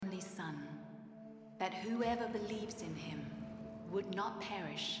that whoever believes in him would not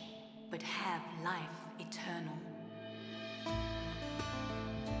perish, but have life eternal.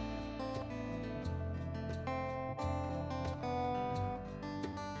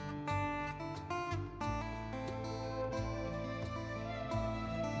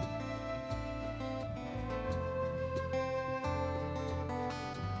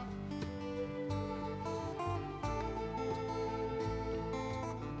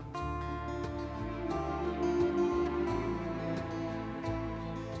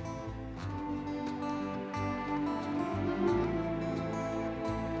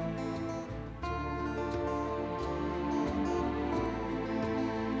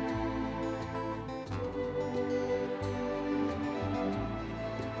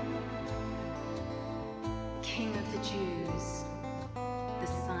 King of the Jews, the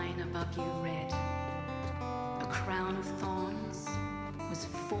sign above you read, a crown of thorns was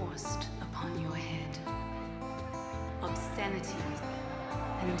forced upon your head. Obscenities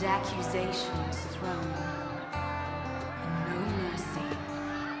and accusations thrown, and no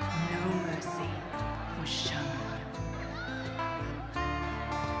mercy was shown.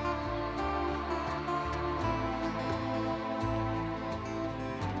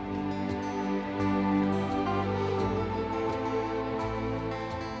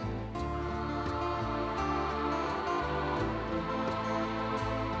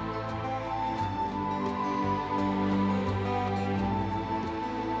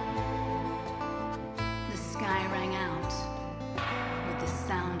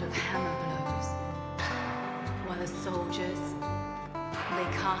 Soldiers, they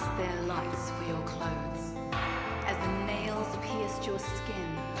cast their lots for your clothes, as the nails pierced your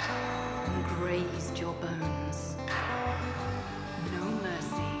skin and grazed your bones. No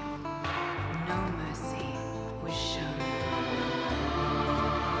mercy was shown.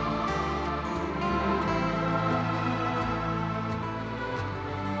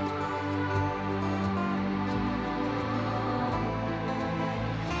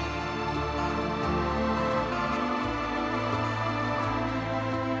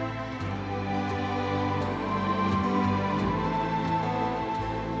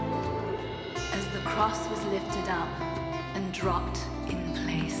 The cross was lifted up and dropped in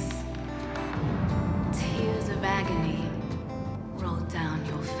place. Tears of agony rolled down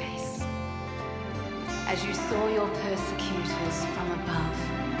your face as you saw your persecutors from above.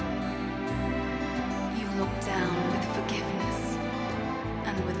 You looked down with forgiveness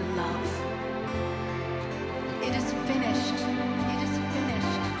and with love. It is finished,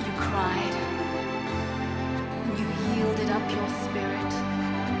 you cried. You yielded up your spirit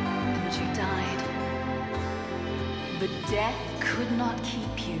and you died. But death could not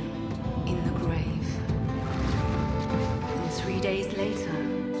keep you in the grave. And 3 days later,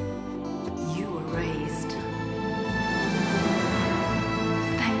 you were raised.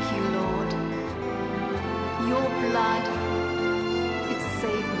 Thank you, Lord. Your blood, it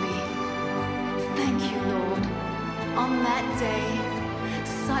saved me. Thank you, Lord. On that day,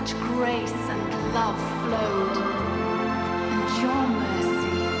 such grace and love flowed. And your mercy,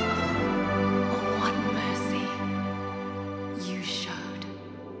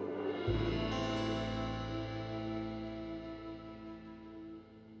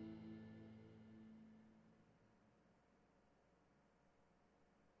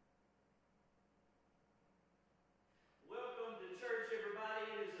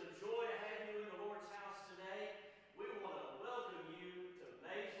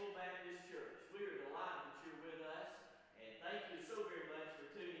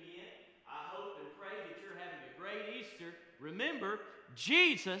 remember,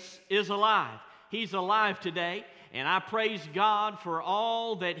 Jesus is alive. He's alive today, and I praise God for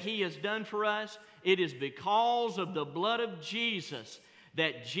all that He has done for us. It is because of the blood of Jesus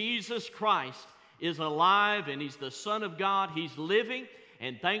that Jesus Christ is alive, and He's the Son of God. He's living,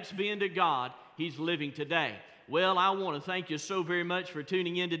 and thanks be unto God, He's living today. Well, I want to thank you so very much for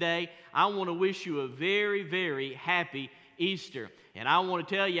tuning in today. I want to wish you a very, very happy Easter. And I want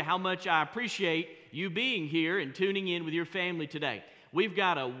to tell you how much I appreciate you being here and tuning in with your family today. We've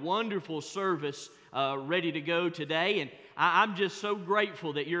got a wonderful service ready to go today, and I'm just so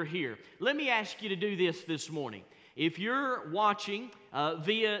grateful that you're here. Let me ask you to do this morning. If you're watching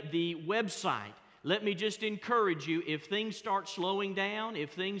via the website, let me just encourage you, if things start slowing down,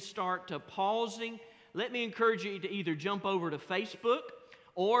 if things start pausing, let me encourage you to either jump over to Facebook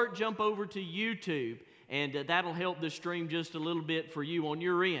or jump over to YouTube, and that'll help the stream just a little bit for you on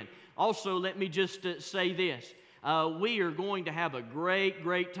your end. Also, let me just say this. We are going to have a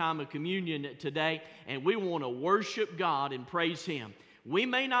great time of communion today, and we want to worship God and praise Him. We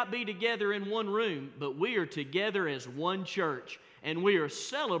may not be together in one room, but we are together as one church, and we are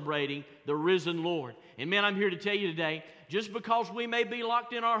celebrating the risen Lord. And man, I'm here to tell you today, just because we may be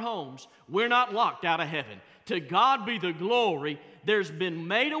locked in our homes, we're not locked out of heaven. To God be the glory. There's been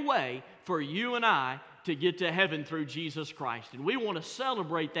made a way for you and I to get to heaven through Jesus Christ. And we want to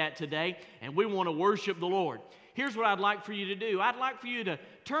celebrate that today, and we want to worship the Lord. Here's what I'd like for you to do. I'd like for you to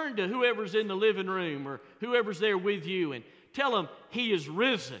turn to whoever's in the living room or whoever's there with you and tell them He is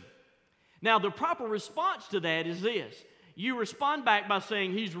risen. Now, the proper response to that is this. You respond back by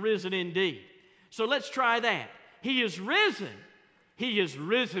saying, He's risen indeed. So let's try that. He is risen. He is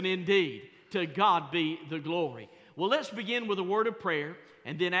risen indeed. To God be the glory. Well, let's begin with a word of prayer,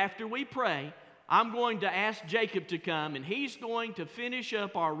 and then after we pray, I'm going to ask Jacob to come, and he's going to finish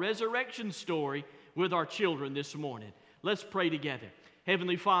up our resurrection story with our children this morning. Let's pray together.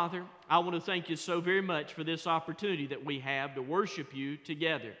 Heavenly Father, I want to thank you so very much for this opportunity that we have to worship you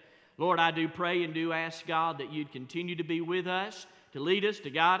together. Lord, I do pray and do ask, God, that you'd continue to be with us, to lead us, to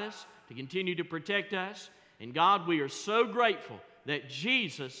guide us, to continue to protect us. And God, we are so grateful that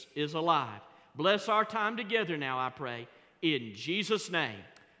Jesus is alive. Bless our time together now, I pray. In Jesus' name,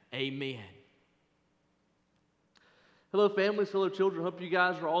 amen. Hello, families. Hello, children. Hope you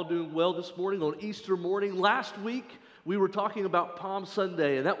guys are all doing well this morning on Easter morning. Last week, we were talking about Palm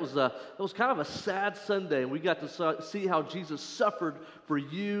Sunday, and that was kind of a sad Sunday, and we got to see how Jesus suffered for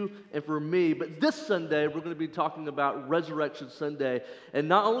you and for me. But this Sunday, we're going to be talking about Resurrection Sunday, and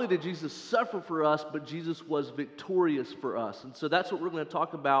not only did Jesus suffer for us, but Jesus was victorious for us, and so that's what we're going to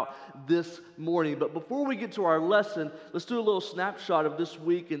talk about this morning. But before we get to our lesson, let's do a little snapshot of this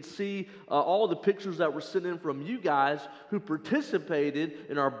week and see all the pictures that were sent in from you guys who participated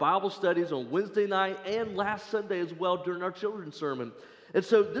in our Bible studies on Wednesday night and last Sunday as well during our children's sermon. And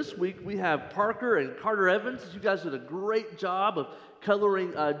so this week we have Parker and Carter Evans. You guys did a great job of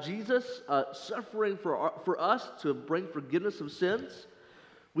coloring Jesus suffering for us to bring forgiveness of sins.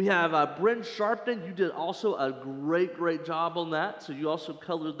 We have Bryn Sharpton. You did also a great job on that, so you also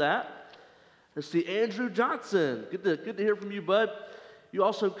colored that. Let's see, Andrew Johnson. Good to hear from you, bud. You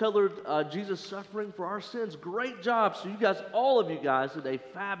also colored Jesus suffering for our sins. Great job. So you guys, all of you guys, did a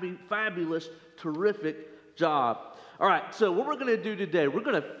fabulous, terrific job. All right, so what we're going to do today, we're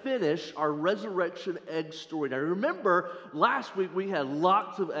going to finish our resurrection egg story. Now remember, last week we had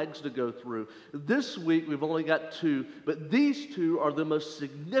lots of eggs to go through. This week we've only got 2, but these 2 are the most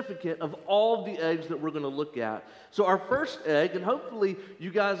significant of all the eggs that we're going to look at. So our first egg, and hopefully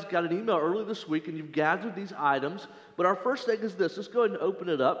you guys got an email early this week and you've gathered these items, but our first egg is this. Let's go ahead and open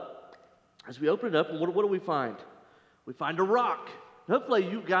it up. As we open it up, what do we find? We find a rock. Hopefully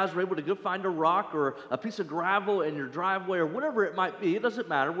you guys were able to go find a rock or a piece of gravel in your driveway or whatever it might be. It doesn't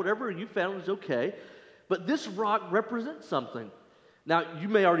matter. Whatever you found is okay. But this rock represents something. Now, you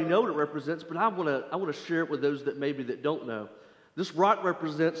may already know what it represents, but I want to share it with those that maybe that don't know. This rock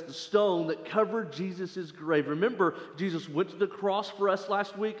represents the stone that covered Jesus' grave. Remember, Jesus went to the cross for us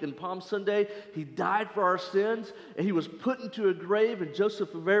last week on Palm Sunday. He died for our sins, and he was put into a grave, and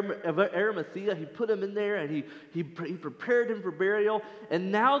Joseph of Arimathea, he put him in there, and he prepared him for burial.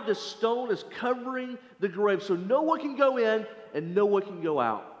 And now this stone is covering the grave, so no one can go in and no one can go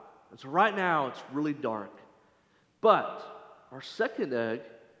out. And so right now, it's really dark. But our second egg,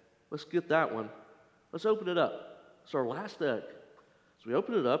 let's get that one. Let's open it up. It's our last egg. So we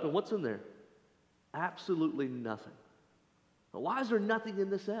open it up, and what's in there? Absolutely nothing. Now, why is there nothing in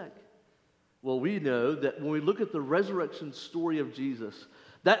this egg? Well, we know that when we look at the resurrection story of Jesus,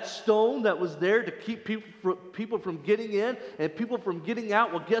 that stone that was there to keep people from getting in and people from getting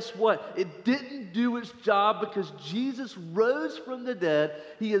out, well, guess what? It didn't do its job because Jesus rose from the dead.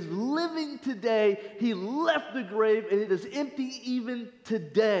 He is living today. He left the grave, and it is empty even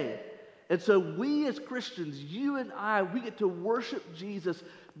today. And so we as Christians, you and I, we get to worship Jesus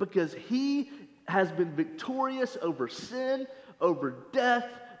because he has been victorious over sin, over death,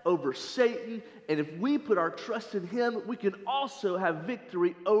 over Satan. And if we put our trust in him, we can also have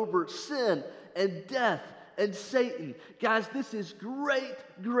victory over sin and death and Satan. Guys, this is great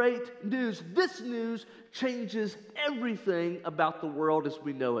news. This news changes everything about the world as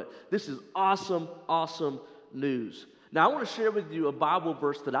we know it. This is awesome news. Now, I want to share with you a Bible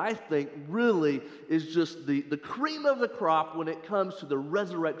verse that I think really is just the cream of the crop when it comes to the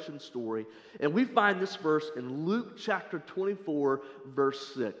resurrection story. And we find this verse in Luke chapter 24,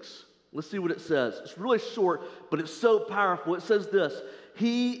 verse 6. Let's see what it says. It's really short, but it's so powerful. It says this: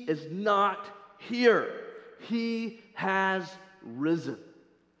 He is not here. He has risen.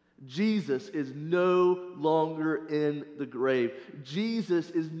 Jesus is no longer in the grave. Jesus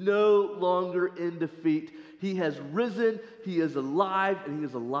is no longer in defeat. He has risen, He is alive, and He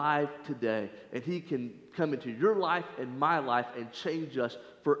is alive today. And He can come into your life and my life and change us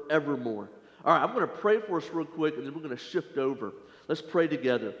forevermore. All right, I'm going to pray for us real quick, and then we're going to shift over. Let's pray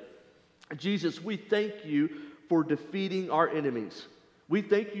together. Jesus, we thank you for defeating our enemies. We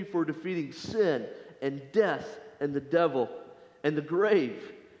thank you for defeating sin and death and the devil and the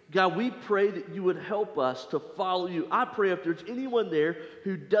grave. God, we pray that you would help us to follow you. I pray if there's anyone there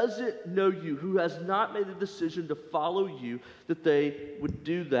who doesn't know you, who has not made a decision to follow you, that they would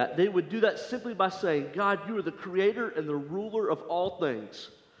do that. They would do that simply by saying, God, you are the creator and the ruler of all things.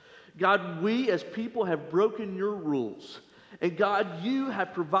 God, we as people have broken your rules. And God, you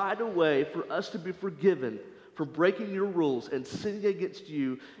have provided a way for us to be forgiven for breaking your rules and sinning against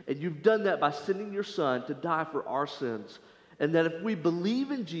you. And you've done that by sending your Son to die for our sins. And that if we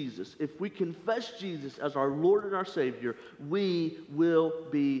believe in Jesus, if we confess Jesus as our Lord and our Savior, we will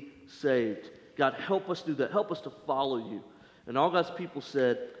be saved. God, help us do that. Help us to follow you. And all God's people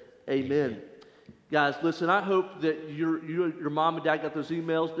said, amen. Guys, listen, I hope that your mom and dad got those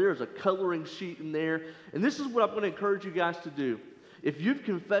emails. There's a coloring sheet in there. And this is what I'm going to encourage you guys to do. If you've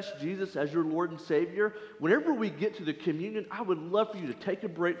confessed Jesus as your Lord and Savior, whenever we get to the communion, I would love for you to take a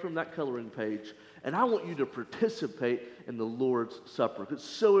break from that coloring page. And I want you to participate in the Lord's Supper. It's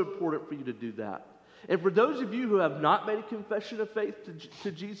so important for you to do that. And for those of you who have not made a confession of faith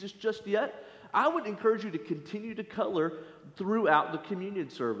to Jesus just yet, I would encourage you to continue to color throughout the communion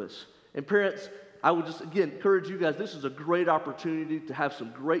service. And parents, I would just, again, encourage you guys, this is a great opportunity to have some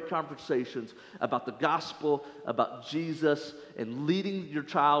great conversations about the gospel, about Jesus, and leading your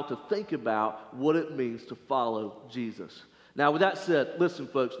child to think about what it means to follow Jesus. Now, with that said, listen,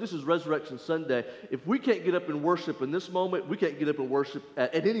 folks, this is Resurrection Sunday. If we can't get up and worship in this moment, we can't get up and worship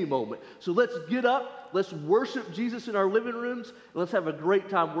at any moment. So let's get up, let's worship Jesus in our living rooms, and let's have a great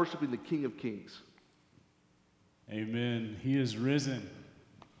time worshiping the King of Kings. Amen. He is risen.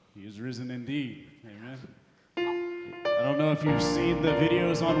 He is risen indeed. Amen. I don't know if you've seen the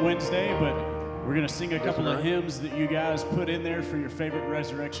videos on Wednesday, but we're going to sing a couple of hymns that you guys put in there for your favorite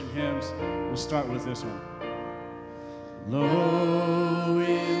resurrection hymns. We'll start with this one. Low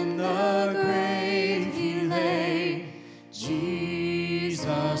in the grave he lay,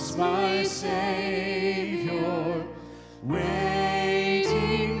 Jesus my Savior,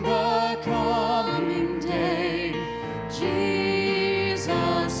 waiting the coming day,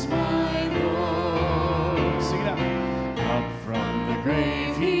 Jesus my Lord. Sing it out. Up from the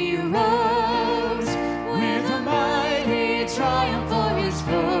grave he rose, with a mighty triumph for his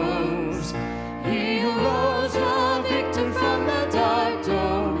foes. He arose a victor from the dark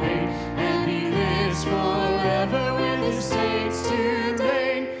domain, and he lives forever with his saints to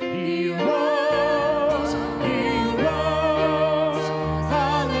reign. He rose,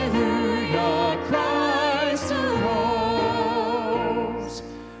 hallelujah, Christ arose.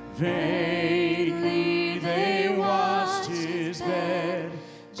 Vainly they watched his bed,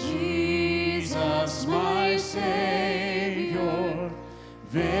 Jesus my Savior.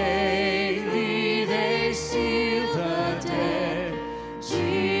 Vainly they sealed the dead,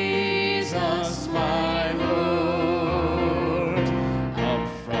 Jesus my Lord. Up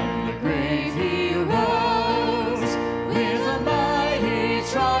from the grave he rose, with a mighty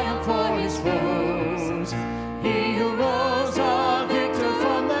triumph for his foes. He arose a victor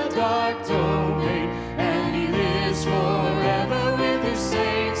from the dark domain, and he lives forever with his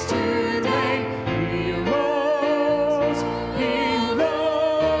saints to reign. He arose,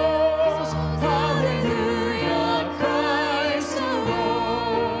 hallelujah, Christ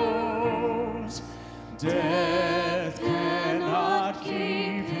arose. Death cannot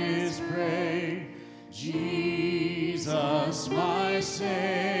keep his prey, Jesus my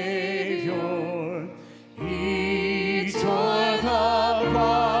Savior. He tore the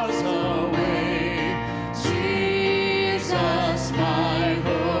bars away, Jesus my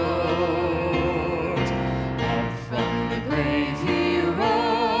Lord. Up from the grave he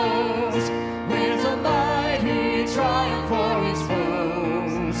rose, with a mighty triumph for his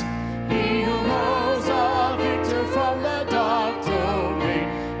foes. He arose a victor from the dark domain,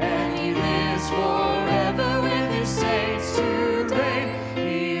 and he lives forever with his saints to reign.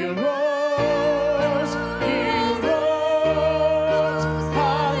 He arose,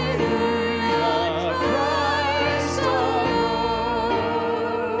 hallelujah, Christ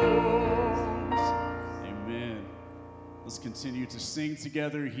arose. Amen. Let's continue to sing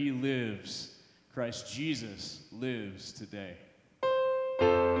together. He lives. Christ Jesus lives today.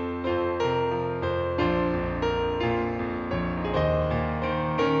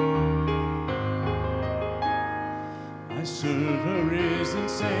 I serve a risen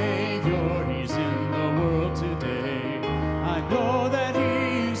Savior. He's in the world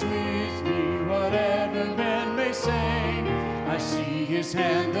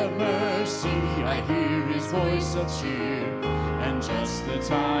of mercy, I hear his voice of cheer. And just the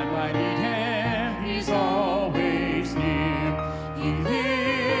time I need him, he's always near. He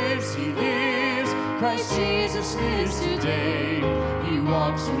lives, Christ Jesus lives today. He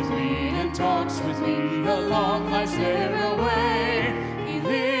walks with me and talks with me along life's narrow way. He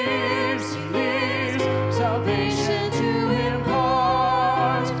lives, salvation to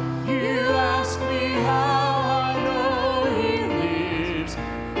impart. You ask me how I know he lives.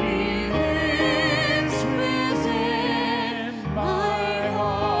 He lives within my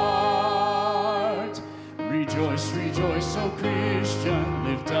heart. Rejoice, rejoice, O Christian,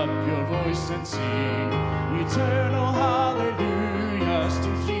 lift up your voice and sing eternal hallelujahs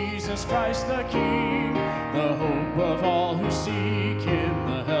to Jesus Christ the King, the hope of all who seek him,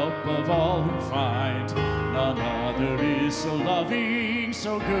 the help of all who find. None other is so loving,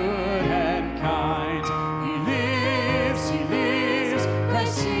 so good and kind. He lives,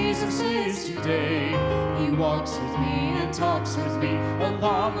 Christ Jesus lives today. He walks with me and talks with me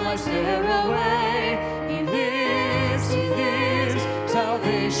along life's narrow way. He lives,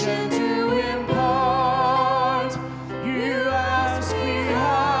 salvation to impart. You ask me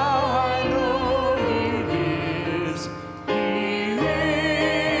how I know he lives. He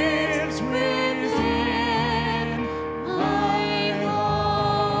lives within my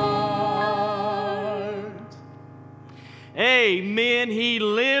heart. Amen. He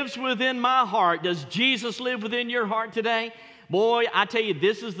lives within my heart. Does Jesus live within your heart today? Boy, I tell you,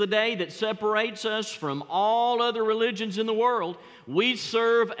 this is the day that separates us from all other religions in the world. We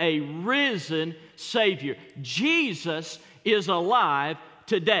serve a risen Savior. Jesus is alive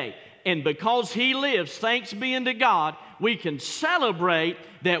today. And because he lives, thanks be unto God, we can celebrate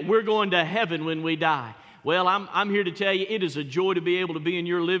that we're going to heaven when we die. Well, I'm here to tell you, it is a joy to be able to be in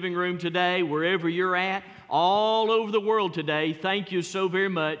your living room today, wherever you're at, all over the world today. Thank you so very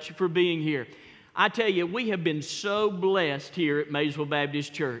much for being here. I tell you, we have been so blessed here at Maysville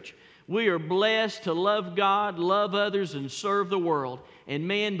Baptist Church. We are blessed to love God, love others, and serve the world. And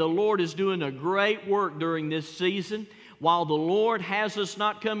man, the Lord is doing a great work during this season. While the Lord has us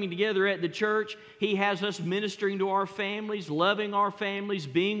not coming together at the church, he has us ministering to our families, loving our families,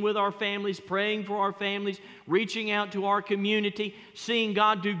 being with our families, praying for our families, reaching out to our community, seeing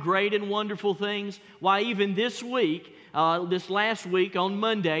God do great and wonderful things. Why, even this week, this last week on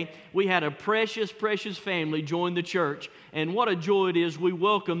Monday, we had a precious, precious family join the church. And what a joy it is. We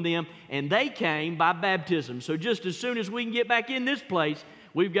welcome them, and they came by baptism. So just as soon as we can get back in this place,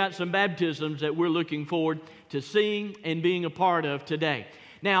 we've got some baptisms that we're looking forward to seeing and being a part of today.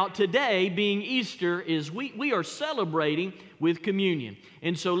 Now, today, being Easter, is we are celebrating with communion.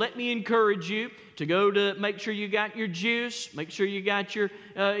 And so let me encourage you to go to make sure you got your juice, make sure you got your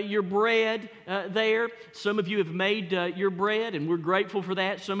bread there. Some of you have made your bread, and we're grateful for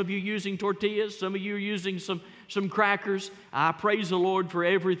that. Some of you using tortillas, some of you are using some crackers. I praise the Lord for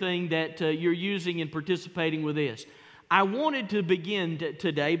everything that you're using and participating with this. I wanted to begin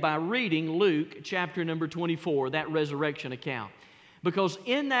today by reading Luke chapter number 24, that resurrection account. Because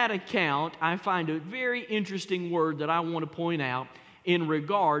in that account, I find a very interesting word that I want to point out in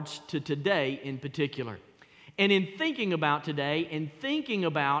regards to today in particular. And in thinking about today and thinking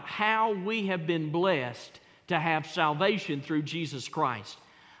about how we have been blessed to have salvation through Jesus Christ,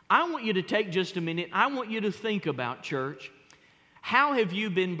 I want you to take just a minute. I want you to think about, church, how have you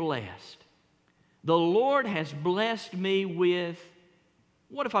been blessed? The Lord has blessed me with,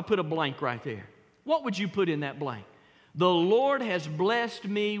 what if I put a blank right there? What would you put in that blank? The Lord has blessed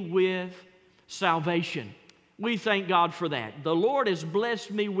me with salvation. We thank God for that. The Lord has blessed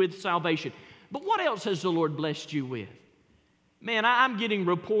me with salvation. But what else has the Lord blessed you with? Man, I'm getting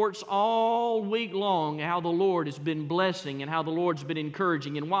reports all week long how the Lord has been blessing and how the Lord's been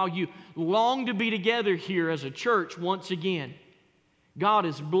encouraging. And while you long to be together here as a church once again, God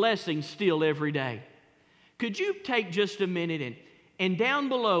is blessing still every day. Could you take just a minute and down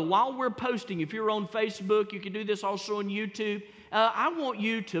below, while we're posting, if you're on Facebook, you can do this also on YouTube, I want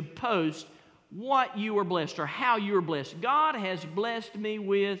you to post what you are blessed or how you are blessed. God has blessed me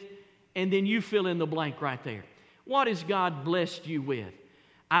with, and then you fill in the blank right there. What has God blessed you with?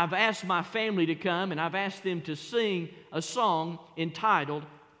 I've asked my family to come, and I've asked them to sing a song entitled,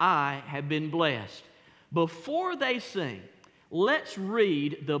 I Have Been Blessed. Before they sing, let's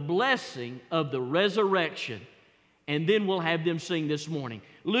read the blessing of the resurrection, and then we'll have them sing this morning.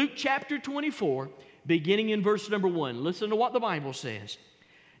 Luke chapter 24, beginning in verse number 1. Listen to what the Bible says.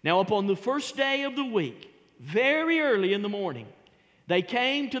 Now upon the first day of the week, very early in the morning, they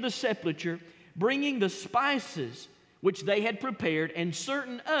came to the sepulchre, bringing the spices which they had prepared, and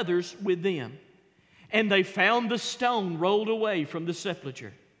certain others with them. And they found the stone rolled away from the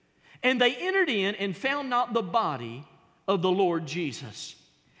sepulchre. And they entered in and found not the body of the Lord Jesus.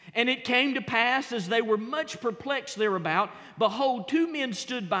 And it came to pass, as they were much perplexed thereabout, behold, two men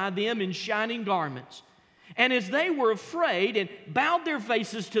stood by them in shining garments. And as they were afraid and bowed their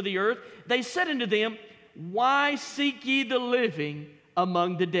faces to the earth, they said unto them, Why seek ye the living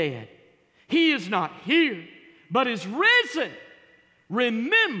among the dead? He is not here, but is risen.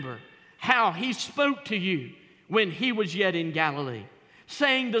 Remember how he spoke to you when he was yet in Galilee,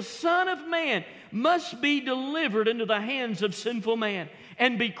 saying, The Son of Man must be delivered into the hands of sinful man,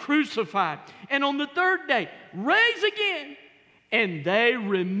 and be crucified, and on the third day rise again. And they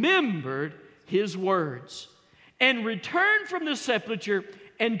remembered his words, and returned from the sepulchre,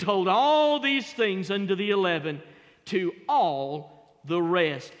 and told all these things unto the 11, to all the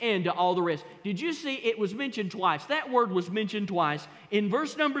rest, and to all the rest. Did you see it was mentioned twice? That word was mentioned twice. In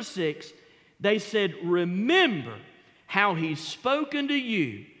verse number 6, they said, Remember how he spoke unto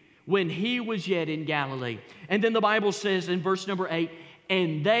you when he was yet in Galilee. And then the Bible says in verse number 8,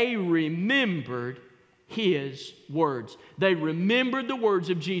 and they remembered his words. They remembered the words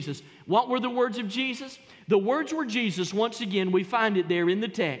of Jesus. What were the words of Jesus? The words were Jesus, once again, we find it there in the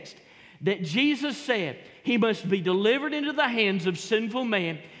text, that Jesus said he must be delivered into the hands of sinful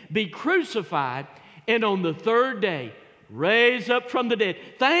man, be crucified, and on the third day raise up from the dead.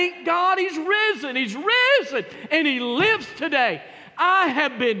 Thank God he's risen. He's risen, and he lives today. I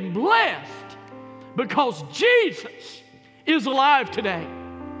have been blessed because Jesus is alive today.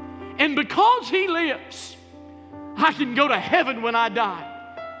 And because he lives, I can go to heaven when I die.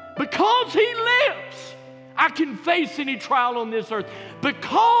 Because he lives, I can face any trial on this earth.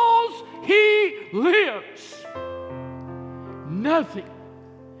 Because he lives, nothing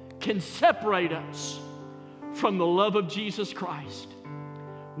can separate us from the love of Jesus Christ.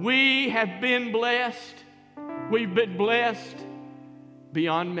 We have been blessed. We've been blessed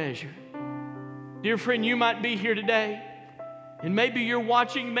beyond measure. Dear friend, you might be here today, and maybe you're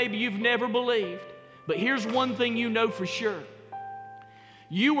watching, maybe you've never believed, but here's one thing you know for sure.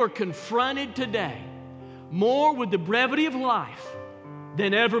 You are confronted today more with the brevity of life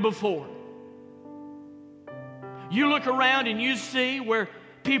than ever before. You look around and you see where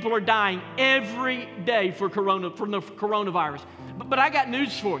people are dying every day from the coronavirus. But I got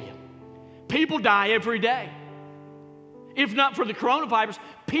news for you. People die every day. If not for the coronavirus,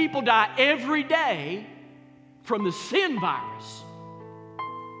 people die every day from the sin virus.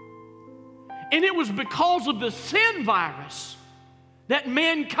 And it was because of the sin virus that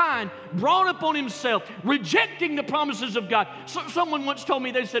mankind brought upon himself, rejecting the promises of God. So, someone once told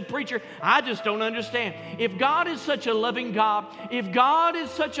me, they said, Preacher, I just don't understand. If God is such a loving God, if God is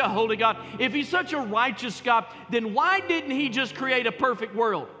such a holy God, if he's such a righteous God, then why didn't he just create a perfect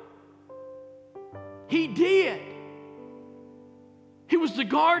world? He did. It was the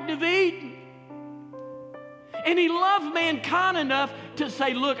Garden of Eden. And he loved mankind enough to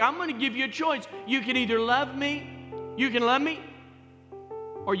say, look, I'm going to give you a choice. You can either love me,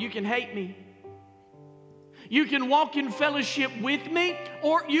 or you can hate me. You can walk in fellowship with me,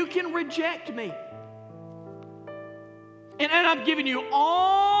 or you can reject me. And I'm giving you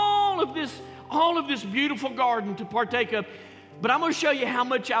all of this beautiful garden to partake of. But I'm going to show you how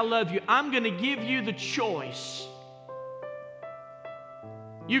much I love you. I'm going to give you the choice.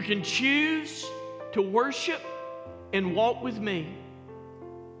 You can choose to worship and walk with me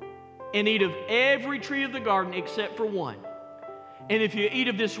and eat of every tree of the garden except for one. And if you eat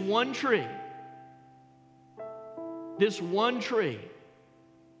of this one tree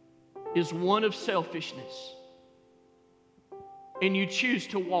is one of selfishness, and you choose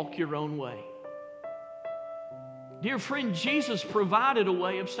to walk your own way. Dear friend, Jesus provided a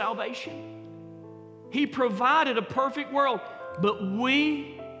way of salvation. He provided a perfect world. But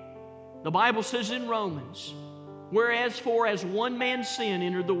the Bible says in Romans, whereas for as one man's sin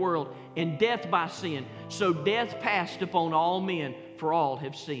entered the world, and death by sin, so death passed upon all men, for all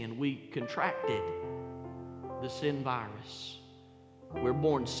have sinned. We contracted the sin virus. We're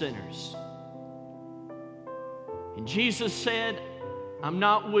born sinners. And Jesus said, I'm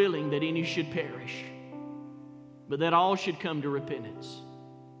not willing that any should perish, but that all should come to repentance.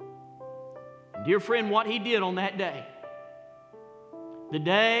 And dear friend, what he did on that day, the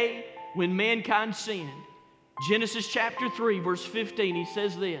day when mankind sinned, Genesis chapter 3, verse 15, he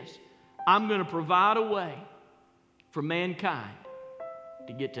says this, I'm going to provide a way for mankind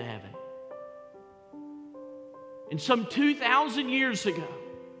to get to heaven. And some 2,000 years ago,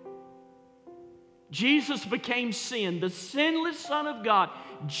 Jesus became sin, the sinless Son of God.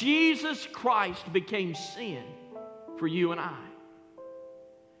 Jesus Christ became sin for you and I.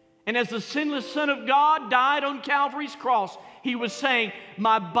 And as the sinless Son of God died on Calvary's cross, He was saying,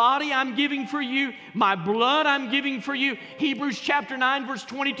 my body I'm giving for you, my blood I'm giving for you. Hebrews chapter 9 verse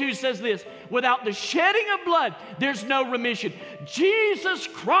 22 says this, without the shedding of blood, there's no remission. Jesus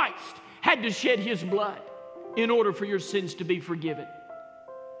Christ had to shed His blood in order for your sins to be forgiven.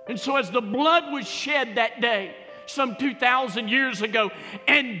 And so as the blood was shed that day, some 2,000 years ago,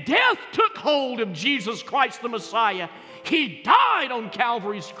 and death took hold of Jesus Christ the Messiah, He died on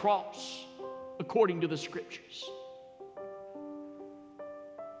Calvary's cross, according to the Scriptures.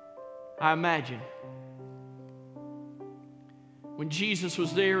 I imagine when Jesus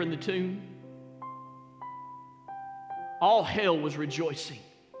was there in the tomb, all hell was rejoicing.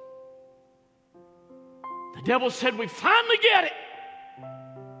 The devil said, we finally get it.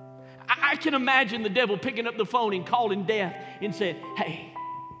 I can imagine the devil picking up the phone and calling death and saying, hey,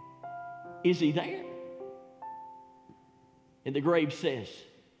 is he there? And the grave says,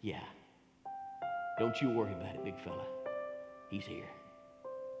 yeah. Don't you worry about it, big fella. He's here.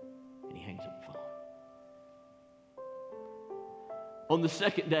 And he hangs up the phone. On the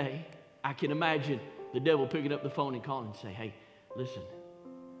second day, I can imagine the devil picking up the phone and calling and say, hey, listen,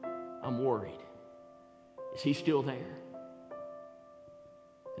 I'm worried. Is he still there?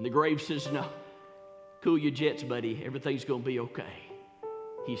 And the grave says, no, cool your jets, buddy. Everything's going to be okay.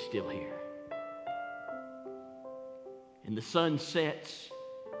 He's still here. And the sun sets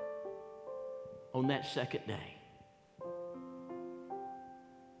on that second day.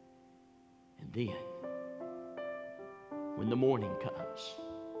 And then, when the morning comes,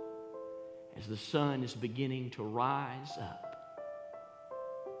 as the sun is beginning to rise up,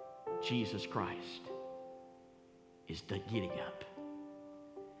 Jesus Christ is getting up.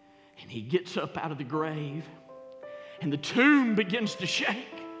 And He gets up out of the grave, and the tomb begins to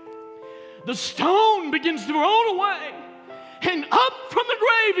shake. The stone begins to roll away, and up from the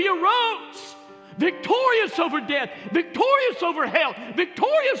grave He arose, victorious over death, victorious over hell,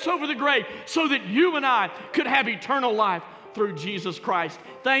 victorious over the grave, so that you and I could have eternal life through Jesus Christ.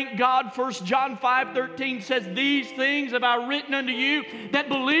 Thank God, 1 John 5:13 says, these things have I written unto you that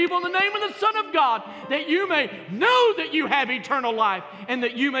believe on the name of the Son of God, that you may know that you have eternal life, and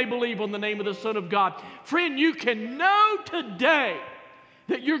that you may believe on the name of the Son of God. Friend, you can know today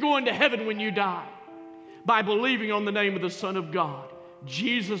that you're going to heaven when you die by believing on the name of the Son of God,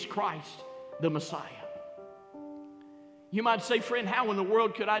 Jesus Christ, the Messiah. You might say, friend, how in the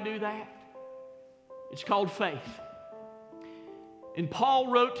world could I do that? It's called faith. And Paul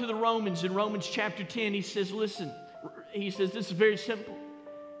wrote to the Romans in Romans chapter 10, he says, listen, he says, this is very simple.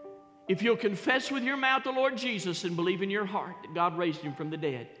 If you'll confess with your mouth the Lord Jesus and believe in your heart that God raised Him from the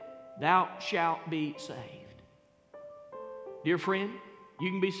dead, thou shalt be saved. Dear friend, you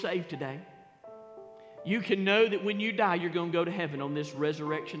can be saved today. You can know that when you die, you're going to go to heaven on this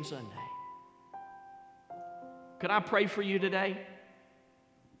Resurrection Sunday. Could I pray for you today?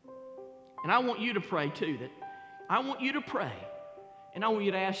 And I want you to pray too. I want you to pray. And I want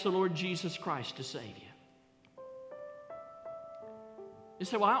you to ask the Lord Jesus Christ to save you. You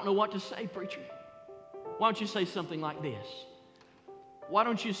say, well, I don't know what to say, preacher. Why don't you say something like this? Why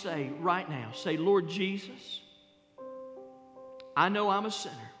don't you say right now, say, Lord Jesus, I know I'm a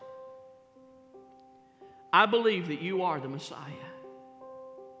sinner. I believe that you are the Messiah,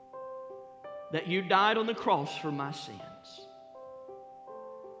 that you died on the cross for my sins.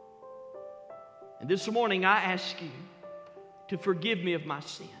 And this morning I ask you to forgive me of my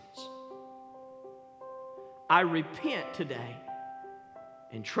sins. I repent today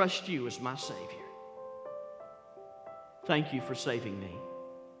and trust you as my Savior. Thank you for saving me.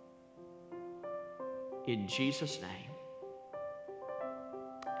 In Jesus' name,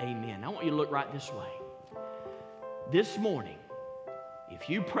 amen. I want you to look right this way. This morning, if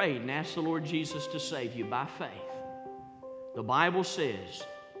you prayed and asked the Lord Jesus to save you by faith, the Bible says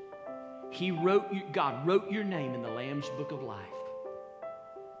God wrote your name in the Lamb's Book of Life.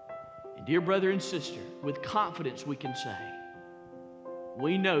 And dear brother and sister, with confidence we can say,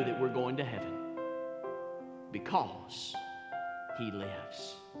 we know that we're going to heaven because He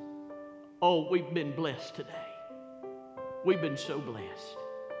lives. Oh, we've been blessed today. We've been so blessed.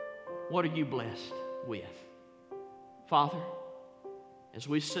 What are you blessed with? Father, as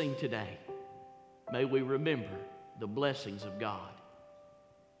we sing today, may we remember the blessings of God,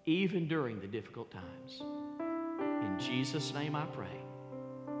 even during the difficult times. In Jesus' name I pray.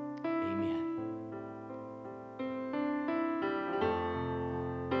 Amen.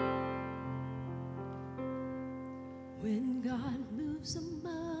 When God moves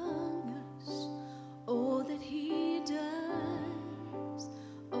among us, all that He does,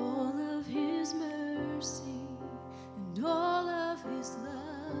 all of His mercy and all of His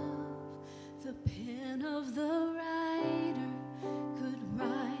love, the pen of the writer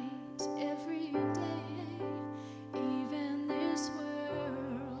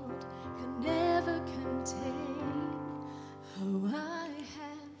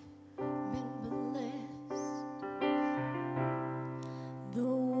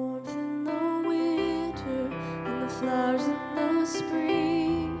Flowers in the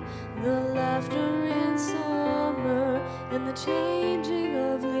spring, the laughter in summer, and the changing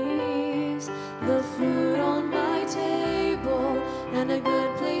of leaves, the food on my table, and a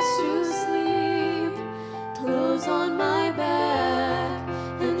good place to sleep, clothes on my back,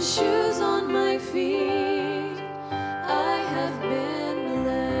 and shoes on my feet. I have been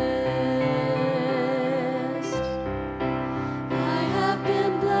blessed. I have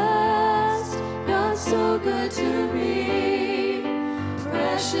been blessed. God's so good to me.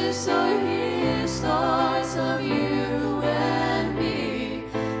 Precious are His thoughts of you and me.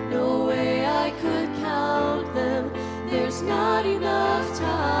 No way I could count them. There's not enough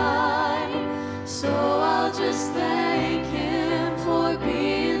time. So I'll just thank Him for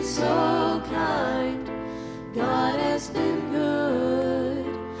being so kind. God has been good,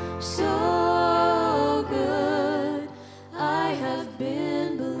 so good. I have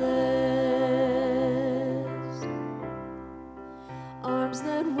been blessed. Arms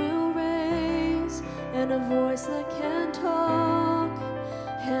that will raise, and a voice that can talk,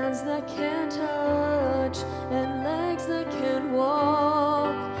 hands that can touch, and legs that can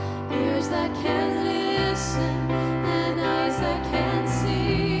walk, ears that can listen, and eyes that can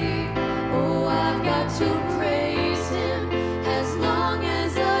see. Oh, I've got to praise Him as long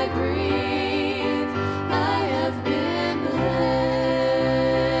as I breathe. I have been blessed.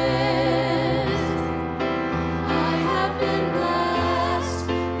 I have been blessed.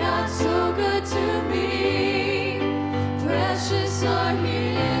 God's so good to me. Precious are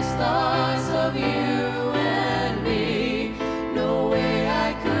His thoughts of you and me. No way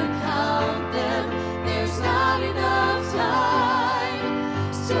I could count them. There's not enough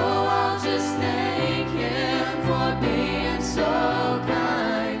time. So I'll just thank Him for being so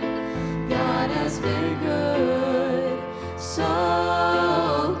kind. God has been good,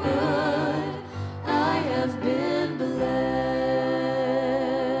 so good. I have been blessed.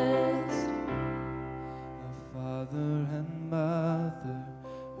 A father and mother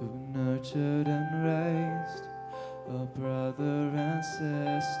who nurtured and raised, a brother and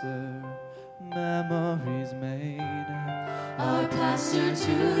sister, memories made. Our pastor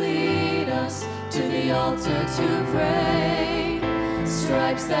to lead us to the altar to pray.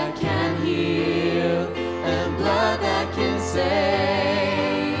 Stripes that can heal and blood that can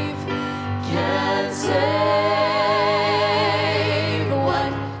save. Can save.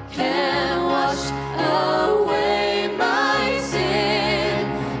 What can wash away my sin?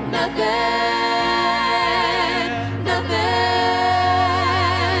 Nothing. Nothing.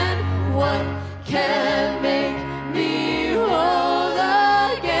 What can make me whole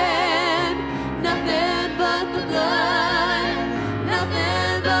again? Nothing but the blood.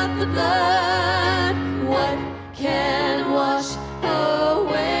 Nothing but the blood. What can wash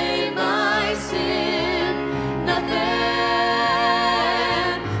away my sin? Nothing.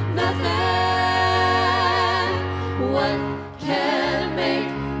 Nothing. What can make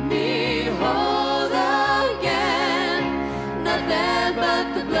me whole again? Nothing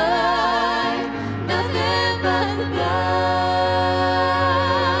but the blood. Nothing but the blood.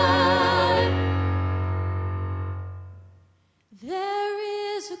 There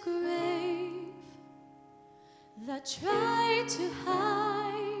is a grave that tried to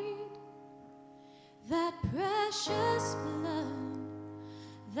hide that precious blood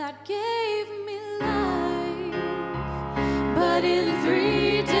that gave me life. But in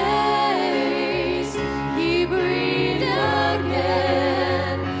 3 days He breathed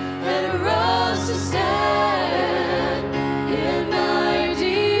again and rose to stand in my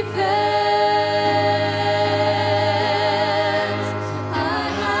defense. I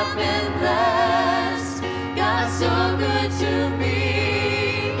have been blessed. God's so good to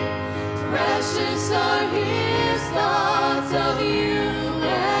me. Precious are His thoughts of you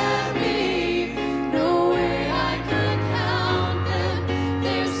and me. No way I could count them.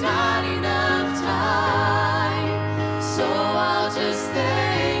 There's not enough time. So I'll just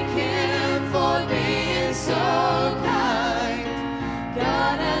thank Him for being so kind.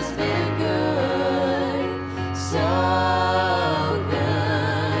 God has been good, so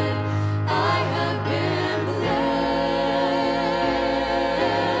good. I have been blessed.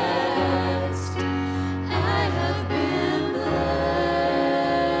 I have been blessed.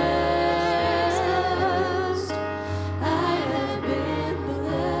 I have been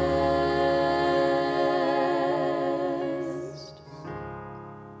blessed.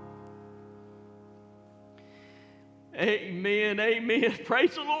 Amen, amen.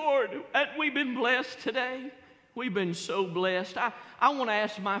 Praise the Lord. We've been blessed today. We've been so blessed. I want to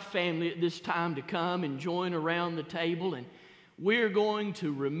ask my family at this time to come and join around the table, and we're going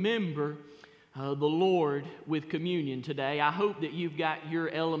to remember the Lord with communion today. I hope that you've got your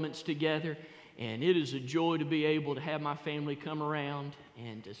elements together, and it is a joy to be able to have my family come around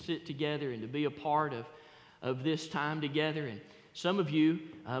and to sit together and to be a part of this time together. And some of you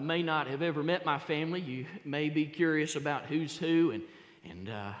may not have ever met my family. You may be curious about who's who and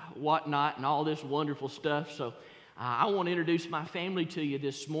whatnot and all this wonderful stuff. So I want to introduce my family to you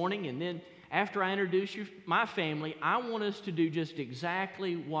this morning, and then after I introduce my family, I want us to do just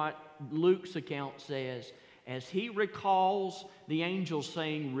exactly what Luke's account says as he recalls the angels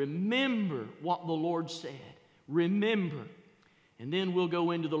saying, remember what the Lord said. Remember. And then we'll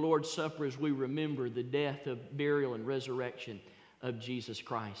go into the Lord's Supper as we remember the death, burial, and resurrection of Jesus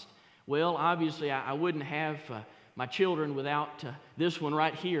Christ. Well, obviously, I wouldn't have my children without this one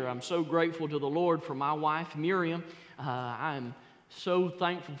right here. I'm so grateful to the Lord for my wife, Miriam. I'm so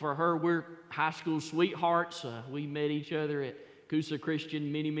thankful for her. We're high school sweethearts. We met each other at Coosa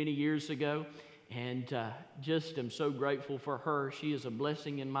Christian many, many years ago, and just am so grateful for her. She is a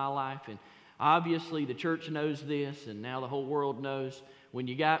blessing in my life, and obviously the church knows this, and now the whole world knows. When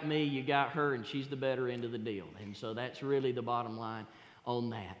you got me, you got her, and she's the better end of the deal. And so that's really the bottom line on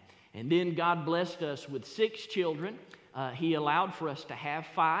that. And then God blessed us with 6 children. He allowed for us to have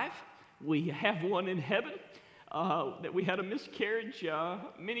 5. We have one in heaven that we had a miscarriage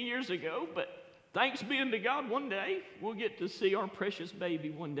many years ago. But thanks be unto God, one day we'll get to see our precious baby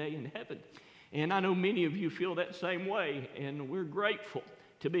one day in heaven. And I know many of you feel that same way. And we're grateful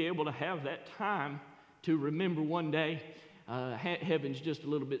to be able to have that time to remember one day. Heaven's just a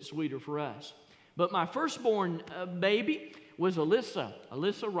little bit sweeter for us. But my firstborn baby was Alyssa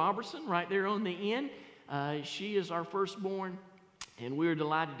Robertson, right there on the end. She is our firstborn, and we're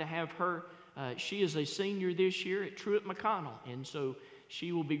delighted to have her. She is a senior this year at Truett McConnell, and so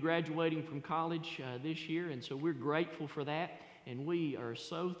she will be graduating from college this year, and so we're grateful for that, and we are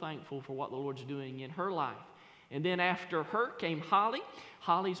so thankful for what the Lord's doing in her life. And then after her came Holly.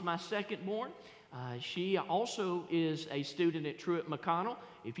 Holly's my secondborn. She also is a student at Truett McConnell.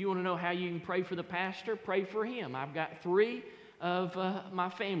 If you want to know how you can pray for the pastor, pray for him. I've got 3 of my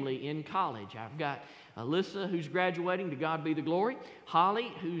family in college. I've got Alyssa, who's graduating, to God be the glory.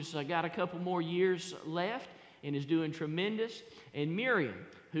 Holly, who's got a couple more years left and is doing tremendous. And Miriam,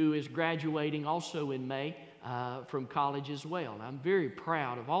 who is graduating also in May from college as well. And I'm very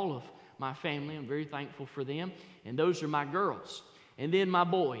proud of all of my family. I'm very thankful for them. And those are my girls. And then my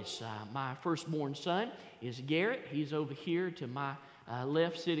boys. My firstborn son is Garrett. He's over here to my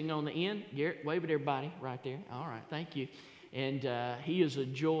left, sitting on the end. Garrett, wave at everybody right there. All right, thank you. And he is a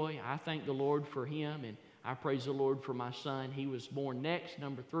joy. I thank the Lord for him, and I praise the Lord for my son. He was born next,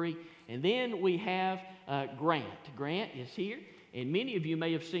 number 3. And then we have Grant. Grant is here, and many of you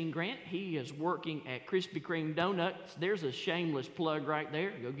may have seen Grant. He is working at Krispy Kreme Donuts. There's a shameless plug right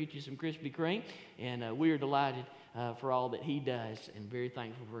there. Go get you some Krispy Kreme, and we are delighted for all that he does, and very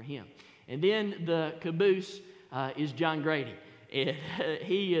thankful for him. And then the caboose is John Grady. And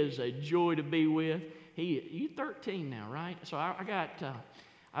he is a joy to be with. You're 13 now, right? So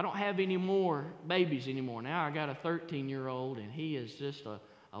I don't have any more babies anymore. Now I got a 13-year-old, and he is just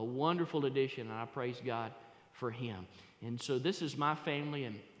a wonderful addition, and I praise God for him. And so this is my family,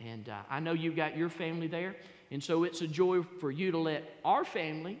 and I know you've got your family there. And so it's a joy for you to let our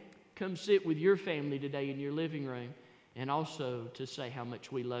family come sit with your family today in your living room, and also to say how much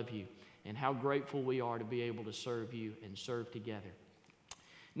we love you and how grateful we are to be able to serve you and serve together.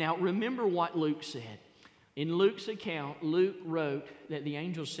 Now, remember what Luke said. In Luke's account, Luke wrote that the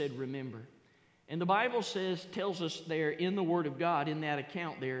angel said, remember. And the Bible tells us there in the Word of God, in that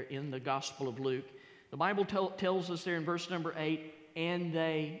account there in the Gospel of Luke, the Bible tells us there in verse number 8, and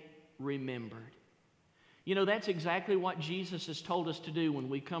they remembered. You know, that's exactly what Jesus has told us to do when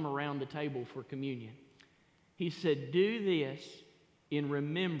we come around the table for communion. He said, do this in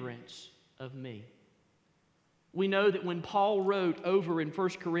remembrance of me. We know that when Paul wrote over in 1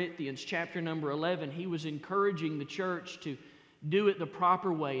 Corinthians chapter number 11, he was encouraging the church to do it the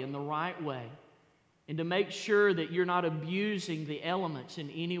proper way and the right way, and to make sure that you're not abusing the elements in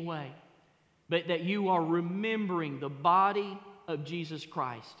any way, but that you are remembering the body of Jesus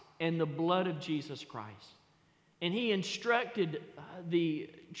Christ and the blood of Jesus Christ. And he instructed the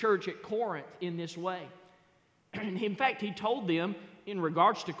church at Corinth in this way. In fact, he told them, in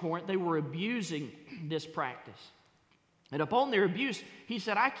regards to Corinth, they were abusing this practice. And upon their abuse, he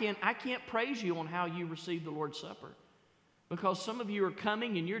said, I can't praise you on how you received the Lord's Supper, because some of you are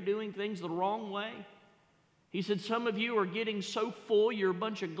coming and you're doing things the wrong way. He said, some of you are getting so full, you're a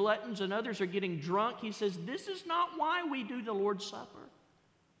bunch of gluttons, and others are getting drunk. He says, this is not why we do the Lord's Supper.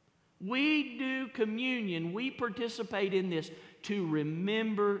 We do communion. We participate in this to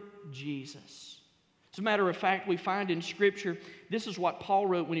remember Jesus. As a matter of fact, we find in Scripture, this is what Paul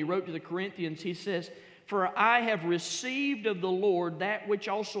wrote when he wrote to the Corinthians. He says, for I have received of the Lord that which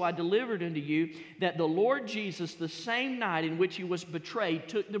also I delivered unto you, that the Lord Jesus, the same night in which he was betrayed,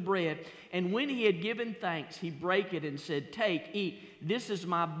 took the bread, and when he had given thanks, he brake it and said, take, eat, this is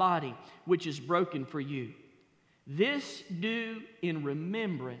my body, which is broken for you. This do in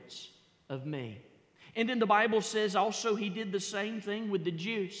remembrance of me. And then the Bible says also he did the same thing with the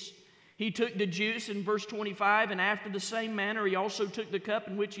juice. He took the juice in verse 25, and after the same manner he also took the cup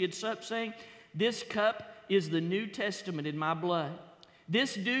in which he had supped, saying, this cup is the New Testament in my blood.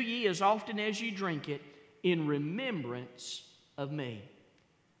 This do ye as often as ye drink it in remembrance of me.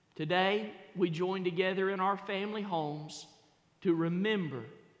 Today, we join together in our family homes to remember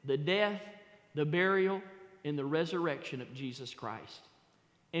the death, the burial, and the resurrection of Jesus Christ.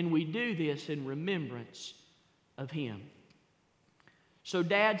 And we do this in remembrance of him. So,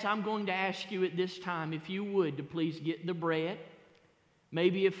 dads, I'm going to ask you at this time, if you would, to please get the bread.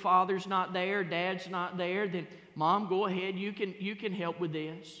 Maybe if father's not there, dad's not there, then mom, go ahead, you can help with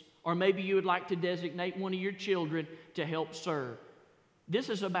this. Or maybe you would like to designate one of your children to help serve. This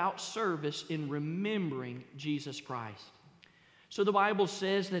is about service in remembering Jesus Christ. So the Bible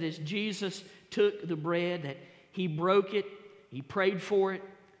says that as Jesus took the bread, that he broke it, he prayed for it,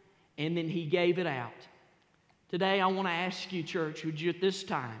 and then he gave it out. Today I want to ask you, church, would you at this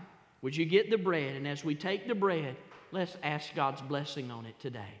time, would you get the bread? And as we take the bread, let's ask God's blessing on it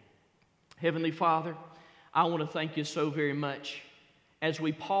today. Heavenly Father, I want to thank you so very much as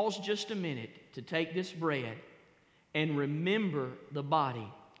we pause just a minute to take this bread and remember the body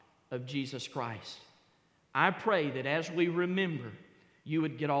of Jesus Christ. I pray that as we remember, you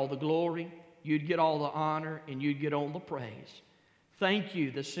would get all the glory, you'd get all the honor, and you'd get all the praise. Thank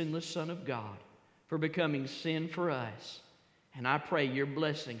you, the sinless Son of God, for becoming sin for us. And I pray your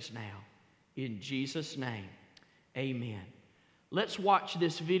blessings now. In Jesus' name, amen. Let's watch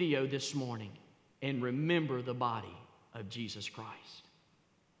this video this morning and remember the body of Jesus Christ.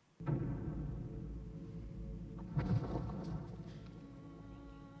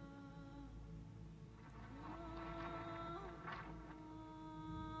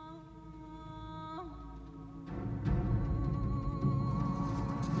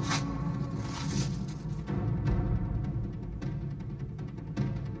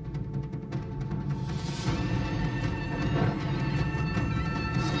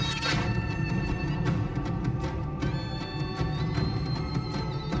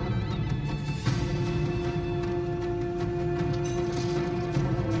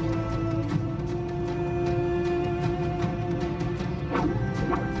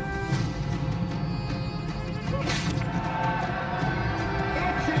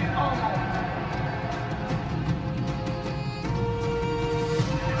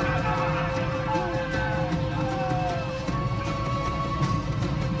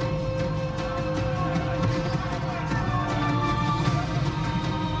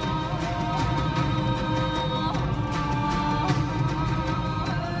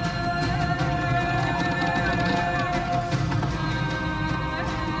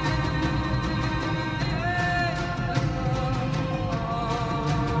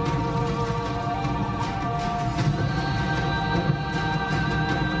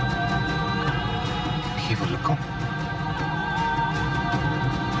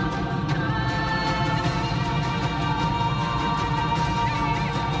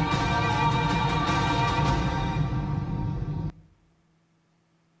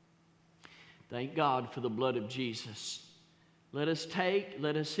 Thank God for the blood of Jesus. Let us take,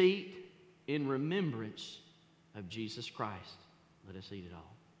 let us eat in remembrance of Jesus Christ. Let us eat it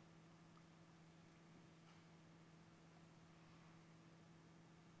all.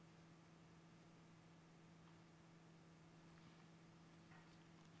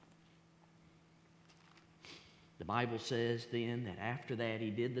 The Bible says then that after that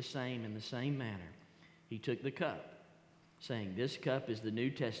he did the same in the same manner. He took the cup, saying, this cup is the New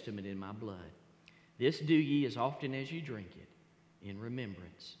Testament in my blood. This do ye as often as you drink it in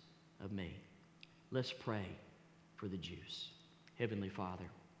remembrance of me. Let's pray for the juice. Heavenly Father,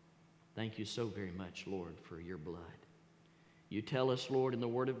 thank you so very much, Lord, for your blood. You tell us, Lord, in the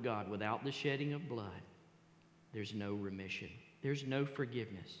Word of God, without the shedding of blood, there's no remission. There's no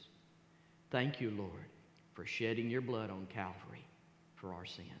forgiveness. Thank you, Lord, for shedding your blood on Calvary for our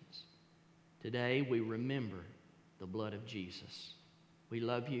sins. Today we remember the blood of Jesus. We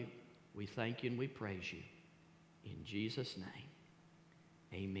love you, we thank you, and we praise you. In Jesus' name,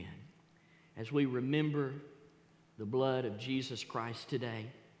 amen. As we remember the blood of Jesus Christ today,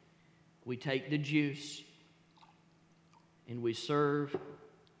 we take the juice and we serve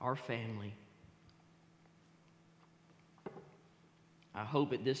our family. I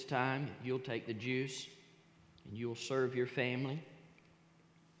hope at this time you'll take the juice and you'll serve your family.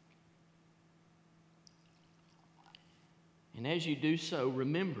 And as you do so,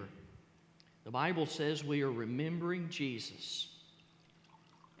 remember, the Bible says we are remembering Jesus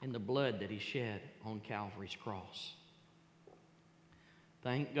and the blood that He shed on Calvary's cross.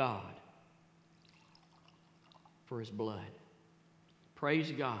 Thank God for His blood.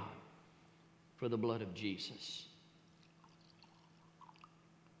 Praise God for the blood of Jesus.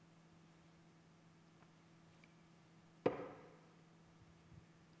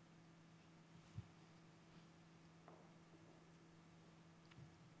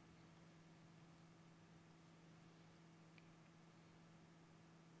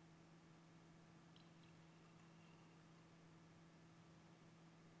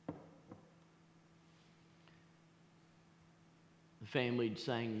 The family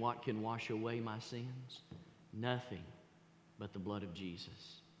sang, "What can wash away my sins? Nothing but the blood of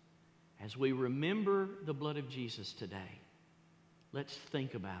Jesus." As we remember the blood of Jesus today, let's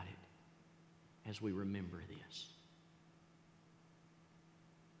think about it as we remember this.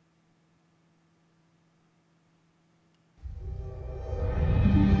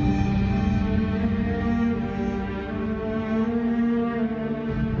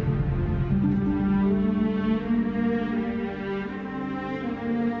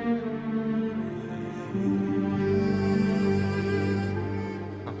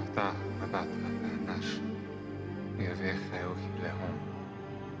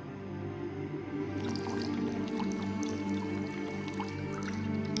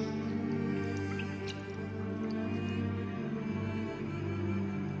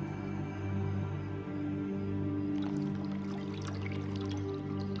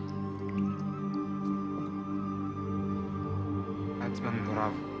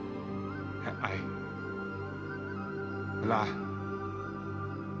 La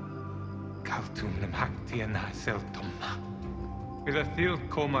Kautum nam hakti and seltom. With a thil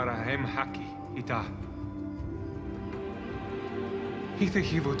komara hem haki ita. Hitha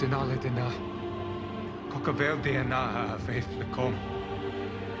hivo denale dena. Kokabel dena a faith lekom.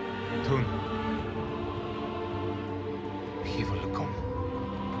 Tun. Hivo lekom.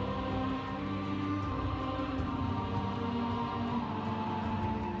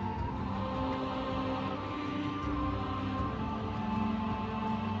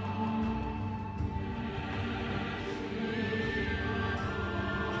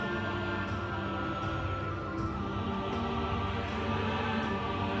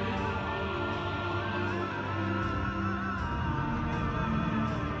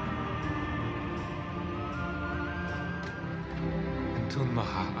 Tun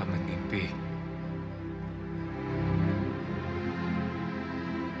maha amanimpi.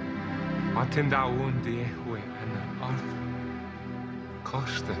 Atenda undi ehwe an arth.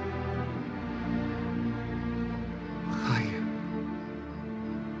 Koste. Chaya.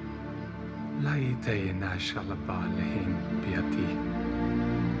 Laite na shalaba lehim biati.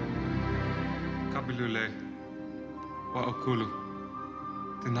 Kabilule. Wa okulu.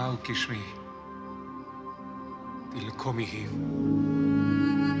 Tenau kishmi. Dilkomi hiv.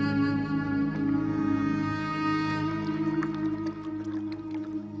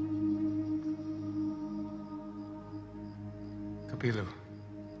 Kapilo,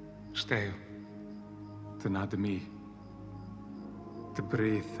 steo, tenademi, te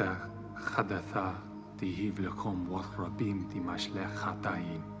breitha chadatha di hivlekom wathrabim di mashlech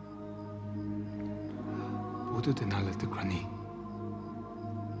chatayin. Udu denale te grani.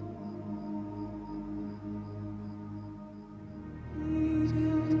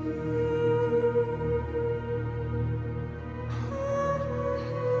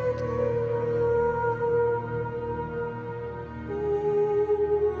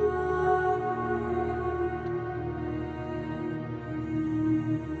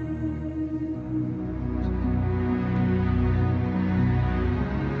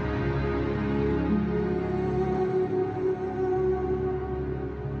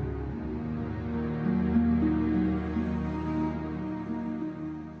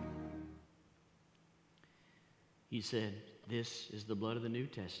 He said, "This is the blood of the New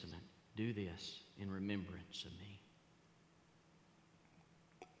Testament. Do this in remembrance of me."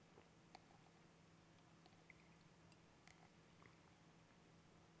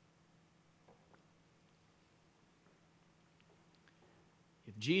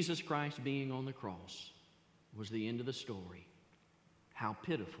 If Jesus Christ being on the cross was the end of the story, how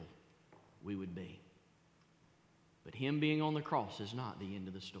pitiful we would be. But Him being on the cross is not the end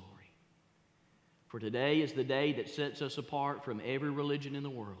of the story. For today is the day that sets us apart from every religion in the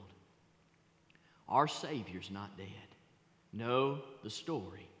world. Our Savior's not dead. No, the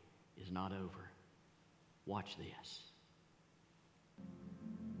story is not over. Watch this.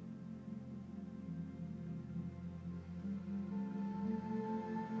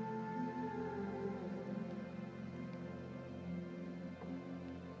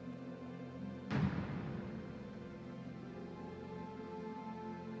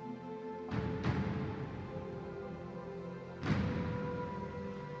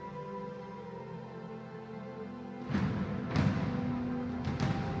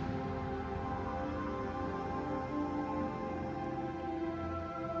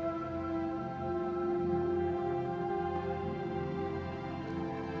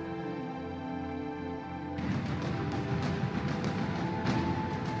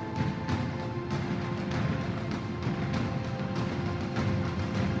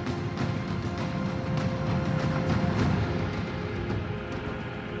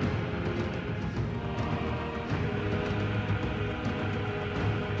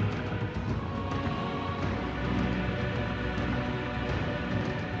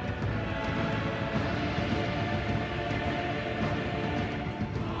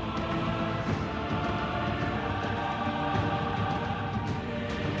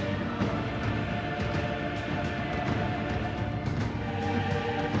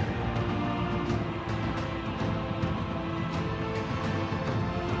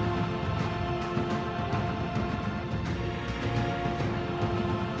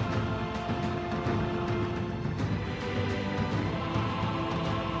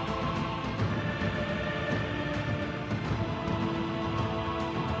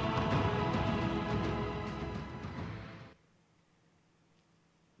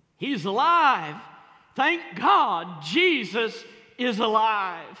 He's alive. Thank God Jesus is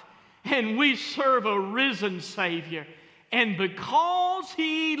alive. And we serve a risen Savior. And because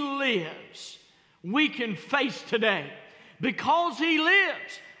He lives, we can face today. Because He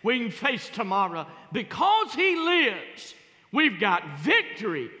lives, we can face tomorrow. Because He lives, we've got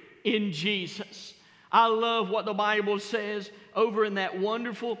victory in Jesus. I love what the Bible says over in that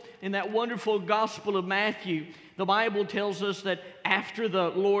wonderful Gospel of Matthew. The Bible tells us that after the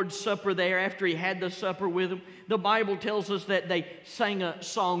Lord's Supper there, after He had the supper with them, the Bible tells us that they sang a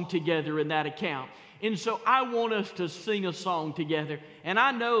song together in that account. And so I want us to sing a song together. And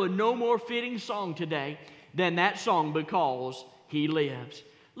I know no more fitting song today than that song, Because He Lives.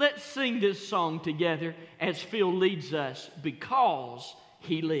 Let's sing this song together as Phil leads us, Because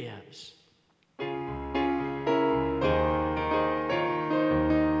He Lives.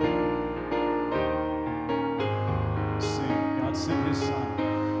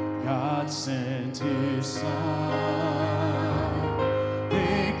 God sent His Son.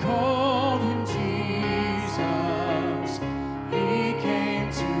 They called Him Jesus. He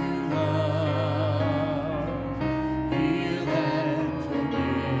came to love, heal and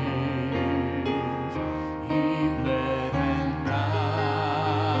forgive. He bled and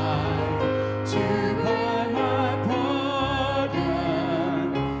died to buy my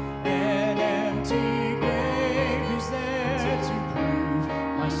pardon. An empty grave is there to prove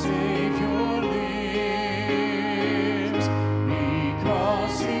my Savior lives.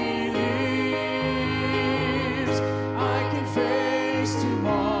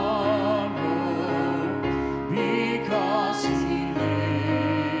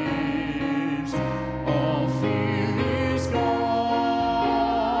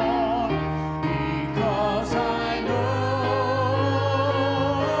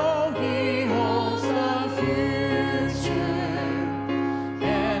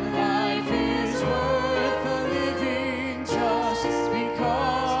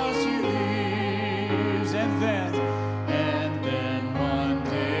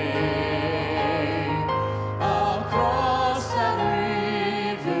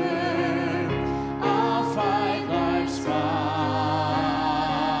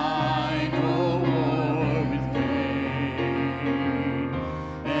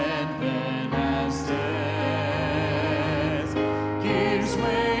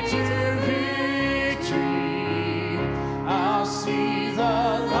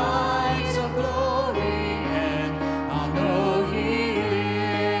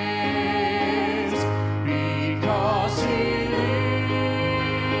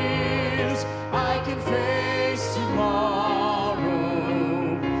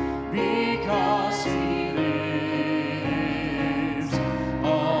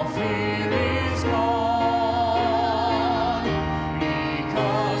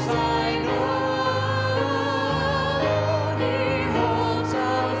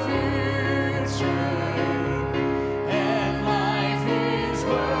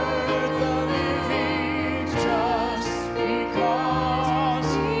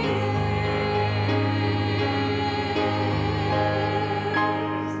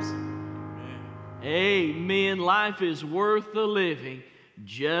 Amen. Life is worth the living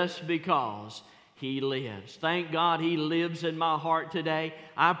just because He lives. Thank God He lives in my heart today.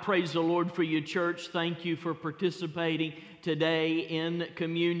 I praise the Lord for you, church. Thank you for participating today in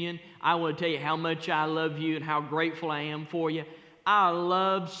communion. I want to tell you how much I love you and how grateful I am for you. I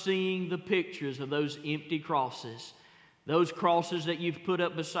love seeing the pictures of those empty crosses. Those crosses that you've put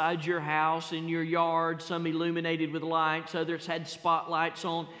up beside your house, in your yard, some illuminated with lights, others had spotlights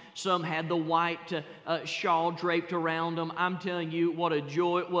on, some had the white shawl draped around them. I'm telling you what a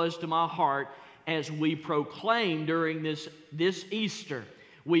joy it was to my heart as we proclaim during this Easter.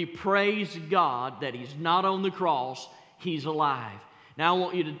 We praise God that He's not on the cross, He's alive.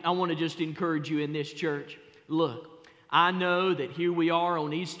 Now I want to just encourage you in this church. Look, I know that here we are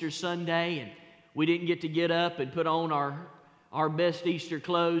on Easter Sunday, and we didn't get up and put on our best Easter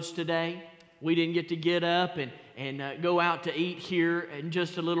clothes today. We didn't get up and go out to eat here in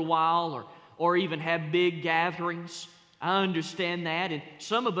just a little while, or even have big gatherings. I understand that, and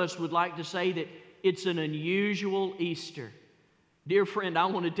some of us would like to say that it's an unusual Easter. Dear friend, I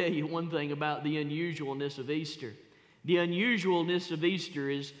want to tell you one thing about the unusualness of Easter. The unusualness of Easter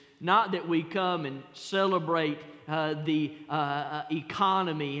is not that we come and celebrate the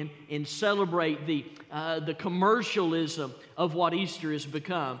economy and celebrate the commercialism of what Easter has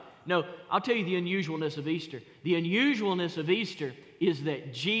become. No, I'll tell you the unusualness of Easter. The unusualness of Easter is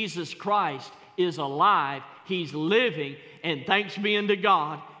that Jesus Christ is alive, He's living, and thanks be unto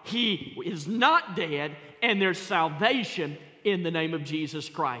God, He is not dead, and there's salvation in the name of Jesus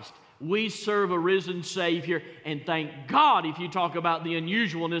Christ. We serve a risen Savior, and thank God if you talk about the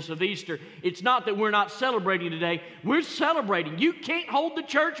unusualness of Easter. It's not that we're not celebrating today. We're celebrating. You can't hold the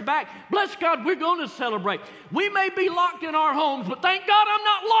church back. Bless God, we're going to celebrate. We may be locked in our homes, but thank God I'm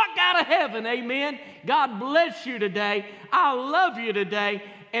not locked out of heaven. Amen. God bless you today. I love you today.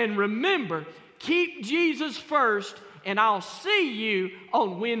 And remember, keep Jesus first, and I'll see you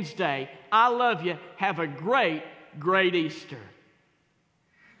on Wednesday. I love you. Have a great, great Easter.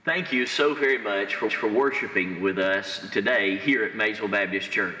 Thank you so very much for worshiping with us today here at Maysville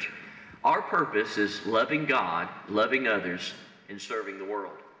Baptist Church. Our purpose is loving God, loving others, and serving the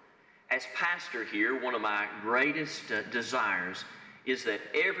world. As pastor here, one of my greatest desires is that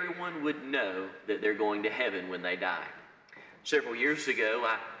everyone would know that they're going to heaven when they die. Several years ago,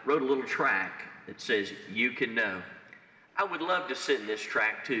 I wrote a little tract that says, "You can know." I would love to send this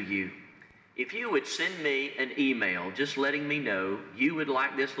tract to you. If you would send me an email just letting me know you would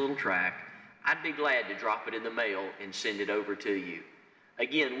like this little tract, I'd be glad to drop it in the mail and send it over to you.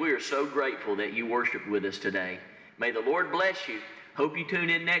 Again, we are so grateful that you worshiped with us today. May the Lord bless you. Hope you tune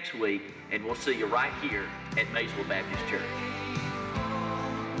in next week, and we'll see you right here at Maysville Baptist Church.